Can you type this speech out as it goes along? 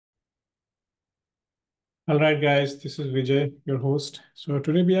All right, guys, this is Vijay, your host. So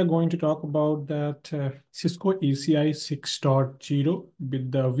today we are going to talk about that Cisco ACI 6.0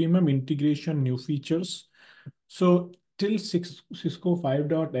 with the VMM integration new features. So till Cisco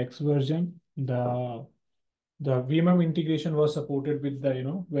 5.x version, the VMM integration was supported with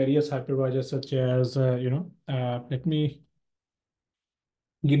the various hypervisors such as let me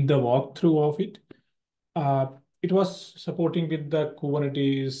give the walkthrough of it. uh, it was supporting with the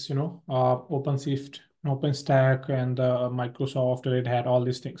Kubernetes, OpenShift, OpenStack, and Microsoft Red Hat, all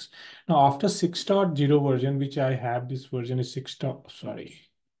these things. Now, after 6.0 version, which I have, this version is 6. Sorry,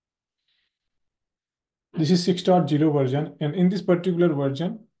 this is 6.0 version, and in this particular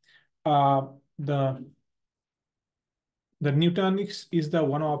version, uh, the the Nutanix is the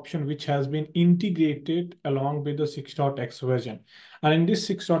one option which has been integrated along with the 6.x version. And in this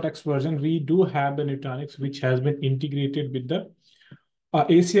 6.x version, we do have the Nutanix which has been integrated with the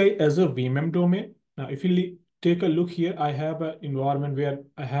ACI as a VMM domain. Now, if you take a look here, I have an environment where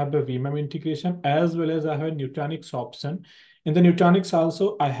I have the VMM integration as well as I have a Nutanix option. In the Nutanix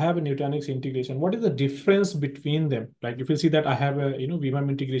also, I have a Nutanix integration. What is the difference between them? Like if you see that I have a VMM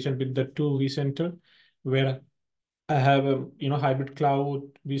integration with the two vCenter, where I have a hybrid cloud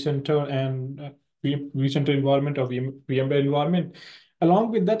vCenter and vCenter environment or VMware environment.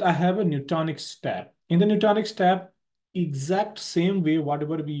 Along with that, I have a Nutanix tab. In the Nutanix tab, exact same way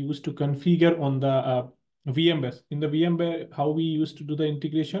whatever we used to configure on the VMware. In the VMware, how we used to do the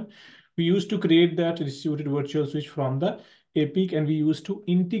integration, we used to create that distributed virtual switch from the APIC, and we used to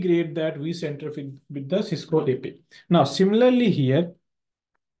integrate that vCenter with the Cisco APIC. Now, similarly here,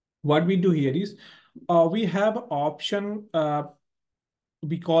 what we do here is we have option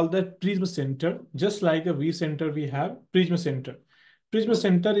we call that Prism Center. Just like a vCenter, we have Prism Center. Prism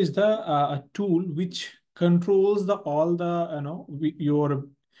Center is the a tool which controls the all the your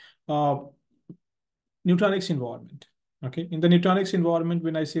uh, Nutanix environment. Okay, in the Nutanix environment,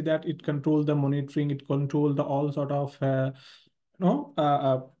 when I say that it controls the monitoring, it controls the all sort of you know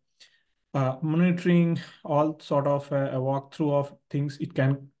uh, monitoring, all sort of a walkthrough of things, it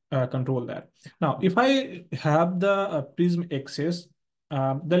can control that. Now, if I have the Prism access,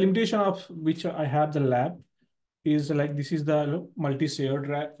 the limitation of which I have the lab is like this is the multi-shared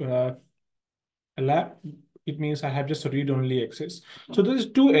lab. It means I have just read-only access. So there's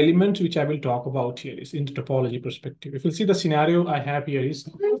two elements which I will talk about here is in the topology perspective. If you see the scenario I have here is,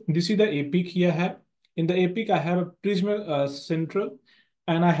 this is the APIC here I have. In the APIC, I have a Prism Central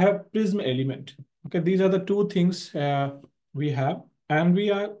and I have Prism element. Okay, these are the two things we have. And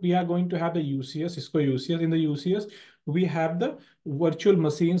we are going to have the UCS, Cisco UCS. In the UCS, we have the virtual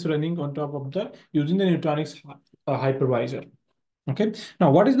machines running on top of the using the Nutanix hypervisor. Okay.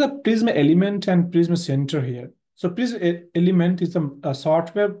 Now, what is the Prism element and Prism center here? So Prism element is a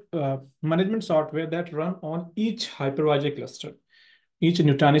software management software that run on each hypervisor cluster, each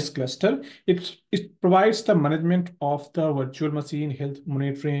Nutanix cluster. It provides the management of the virtual machine, health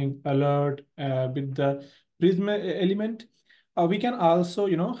monitoring, alert with the Prism element. We can also,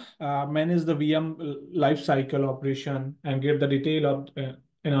 manage the VM lifecycle operation and get the detail of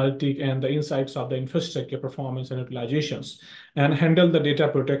analytic and the insights of the infrastructure performance and utilizations, and handle the data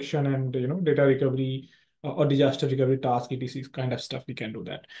protection and data recovery or disaster recovery task, etc. kind of stuff. We can do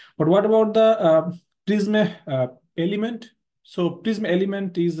that. But what about the Prism element? So Prism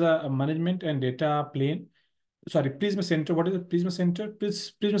element is a management and data plane. Sorry, Prism Center. What is the Prism Center?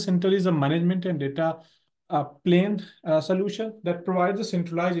 Prism Center is a management and data plane solution that provides a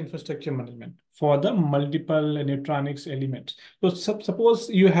centralized infrastructure management for the multiple Nutanix elements. So suppose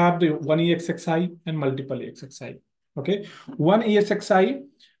you have the one EXXI and multiple EXXI. Okay, one EXXI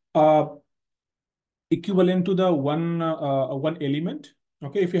uh, equivalent to the one element.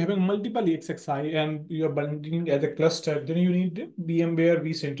 Okay, if you're having multiple EXXI and you're bundling as a cluster, then you need VMware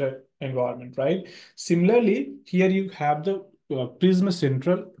vCenter environment, right? Similarly, here you have the Prism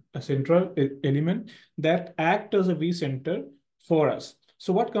Central, a central element that act as a vCenter for us.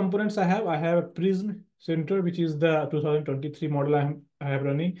 So what components I have? I have a Prism Center, which is the 2023 model I have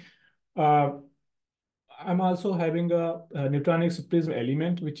running. Uh, I'm also having a Nutanix Prism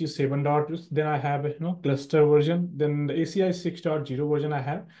element, which is 7. Then I have cluster version. Then the ACI 6.0 version I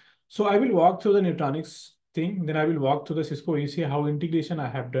have. So I will walk through the Nutanix thing. Then I will walk through the Cisco ACI, how integration I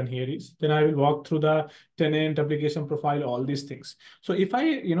have done here is. Then I will walk through the tenant application profile, all these things. So if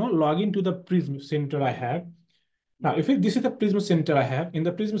I log into the Prism Center I have, now, this is the Prism Center I have. In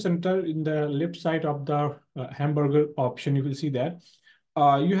the Prism Center, in the left side of the hamburger option, you will see that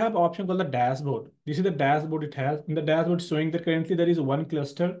you have option called the dashboard. This is the dashboard it has. In the dashboard showing that currently there is one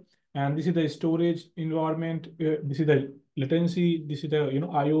cluster, and this is the storage environment. This is the latency. This is the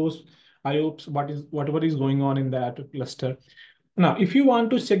IOs, IOPS, whatever is going on in that cluster. Now, if you want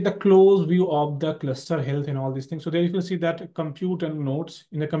to check the close view of the cluster health and all these things, so there you will see that compute and nodes.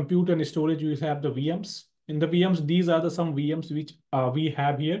 In the compute and storage, you have the VMs. In the VMs, these are the some VMs which we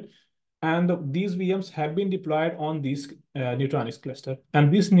have here. And these VMs have been deployed on this Nutanix cluster.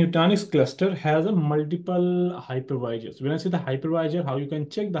 And this Nutanix cluster has a multiple hypervisors. When I say the hypervisor, how you can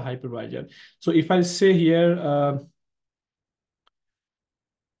check the hypervisor. So if I say here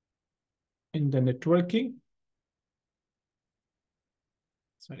in the networking,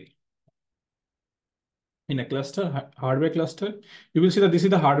 sorry, in a cluster, hardware cluster, you will see that this is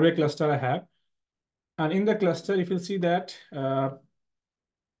the hardware cluster I have. And in the cluster, if you see that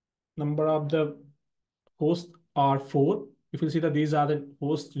number of the hosts are 4. If you see that these are the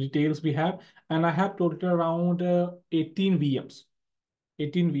host details we have, and I have total around 18 VMs.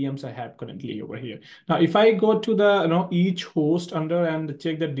 18 VMs I have currently over here. Now, if I go to the each host under and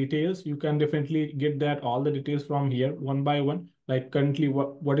check the details, you can definitely get that all the details from here one by one. Like currently,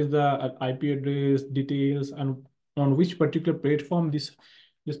 what is the IP address details and on which particular platform this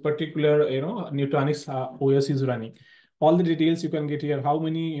particular Nutanix OS is running. All the details you can get here. How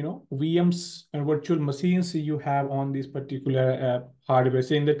many VMs and virtual machines you have on this particular hardware.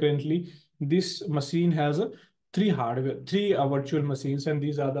 Saying that currently this machine has a three virtual machines, and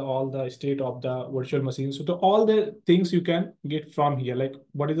these are all the state of the virtual machines. So all the things you can get from here, like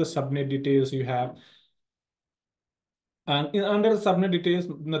what is the subnet details you have, and under the subnet details,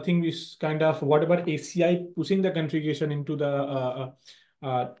 nothing is kind of whatever ACI pushing the configuration into the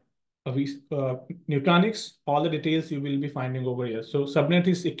Nutanix, all the details you will be finding over here. So subnet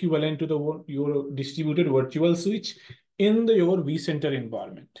is equivalent to your distributed virtual switch in your vCenter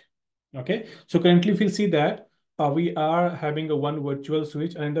environment. Okay, so currently if you see that we are having a one virtual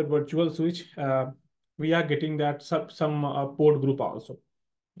switch, and in that virtual switch, we are getting that some port group also.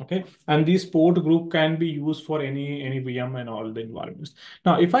 Okay, and this port group can be used for any VM and all the environments.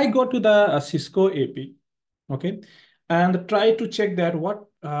 Now, if I go to the Cisco AP, okay, and try to check that what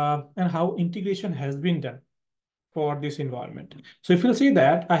and how integration has been done for this environment. So if you'll see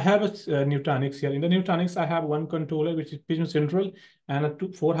that I have a Nutanix here. In the Nutanix, I have one controller, which is Prism Central,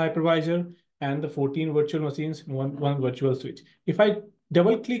 and four hypervisor, and the 14 virtual machines, one virtual switch. If I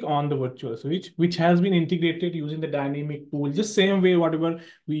double click on the virtual switch, which has been integrated using the dynamic pool, just same way whatever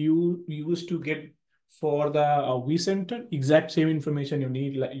we used to get for the vCenter, exact same information you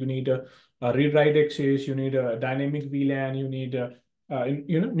need. Like you need a read write access, you need a dynamic VLAN, you need a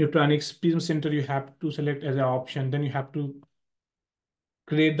Nutanix Prism Center, you have to select as an option. Then you have to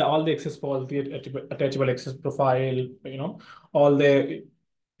create all the access policy, attachable access profile, all the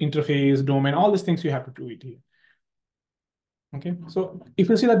interface, domain, all these things you have to do it here. Okay, so if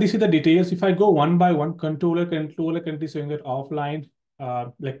you see that this is the details, if I go one by one, controller currently showing that offline,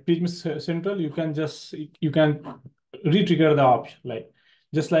 like Prism Central, you can re-trigger the option, like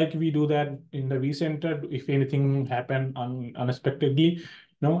just like we do that in the vCenter. If anything happen unexpectedly,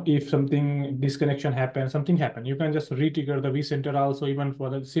 if something disconnection happens, something happen, you can just re-trigger the vCenter also. Even for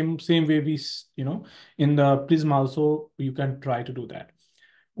the same way we in the Prism also, you can try to do that.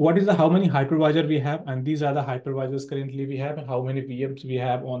 What is the how many hypervisor we have, and these are the hypervisors currently we have, and how many VMs we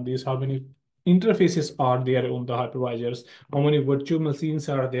have on these, how many interfaces are there on the hypervisors, how many virtual machines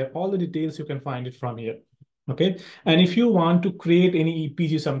are there. All the details you can find it from here. Okay, and if you want to create any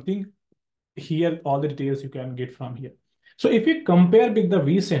EPG something, here all the details you can get from here. So if you compare with the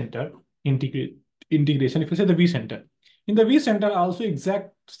vCenter integration, if you say the vCenter, in the vCenter also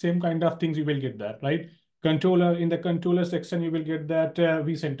exact same kind of things you will get that, right? Controller, in the controller section, you will get that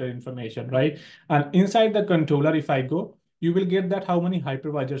vCenter information, right? And inside the controller, if I go, you will get that how many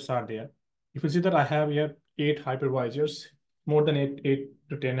hypervisors are there. If you see that I have here 8 hypervisors, more than 8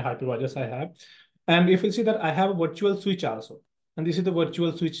 to 10 hypervisors I have. And if you see that I have a virtual switch also. And this is the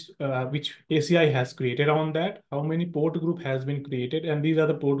virtual switch which ACI has created on that. How many port group has been created, and these are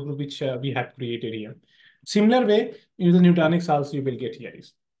the port group which we have created here. Similar way, in the Nutanix also you will get here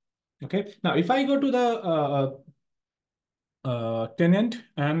is. Okay. Now, if I go to the tenant,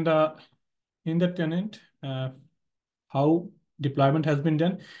 and in the tenant, how deployment has been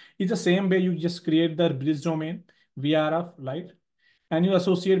done, it's the same way. You just create the bridge domain, VRF, right? And you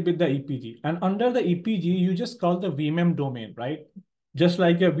associate with the EPG. And under the EPG, you just call the VMM domain, right? Just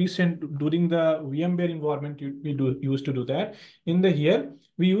like we sent during the VMware environment, used to do that. In the here,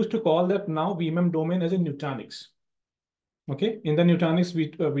 we used to call that now VMM domain as a Nutanix. Okay, in the Nutanix, we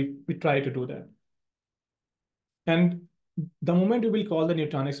try to do that. And the moment you will call the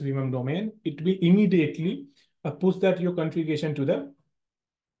Nutanix VMM domain, it will immediately push that your configuration to the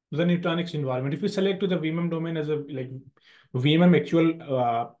Nutanix environment. If you select to the VMM domain as a like VMM actual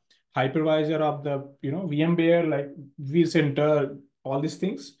hypervisor of the VMware, like vCenter, all these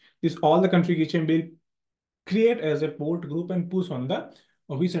things. This all the configuration will create as a port group and push on the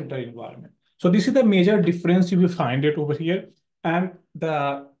vCenter environment. So this is the major difference you will find it over here. And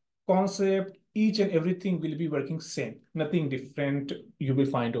the concept, each and everything will be working same. Nothing different you will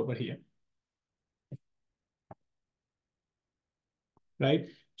find over here. Right?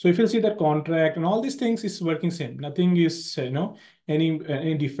 So if you see that contract and all these things is working same, nothing is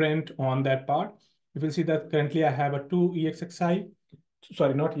any different on that part. If you see that currently I have a two EXXI,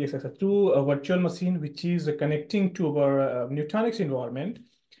 sorry, not EXXI, two virtual machine which is connecting to our Nutanix environment,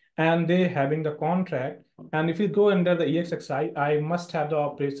 and they having the contract. And if you go under the EXXI, I must have the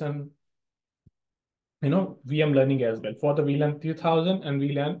operation, VM learning as well for the VLAN 3000 and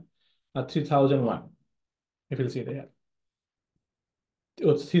VLAN 3001. If you'll see there.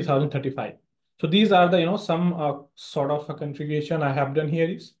 It's 3035. So these are the some sort of a configuration I have done here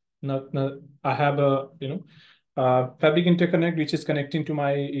is I have a fabric interconnect which is connecting to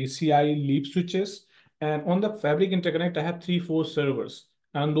my ACI leaf switches, and on the fabric interconnect I have 3-4 servers,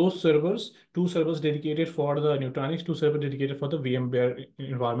 and those servers, two servers dedicated for the Nutanix, two servers dedicated for the VMware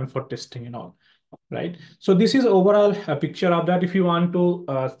environment for testing and all. Right. So this is overall a picture of that. If you want to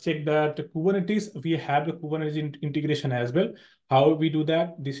check that Kubernetes, we have the Kubernetes integration as well. How we do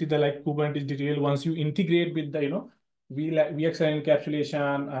that? This is the like Kubernetes detail. Once you integrate with the VXLAN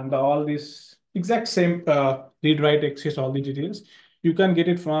encapsulation and all this exact same read write access, all the details, you can get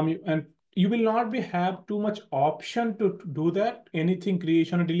it from you, and you will not be have too much option to do that. Anything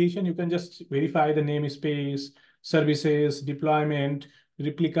creation or deletion, you can just verify the namespace, services, deployment,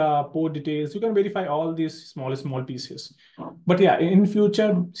 replica, port details. You can verify all these small pieces. But yeah, in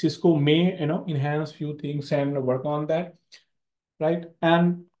future, Cisco may enhance few things and work on that, right?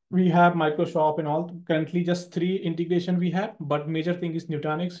 And we have Microsoft and all. Currently, just 3 integration we have, but major thing is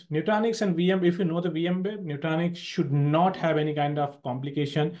Nutanix. Nutanix and VM. If you know the VMware, Nutanix should not have any kind of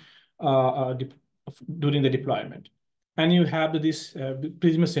complication during the deployment. And you have this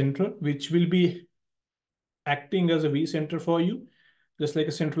Prism Central, which will be acting as a vCenter for you, just like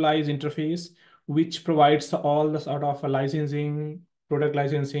a centralized interface, which provides all the sort of licensing, product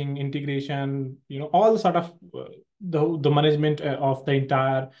licensing, integration, all the sort of the management of the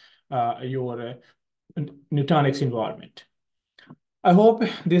entire your Nutanix environment. I hope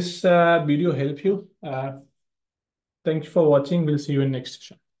this video helped you. Thank you for watching. We'll see you in next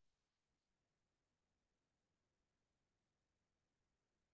session.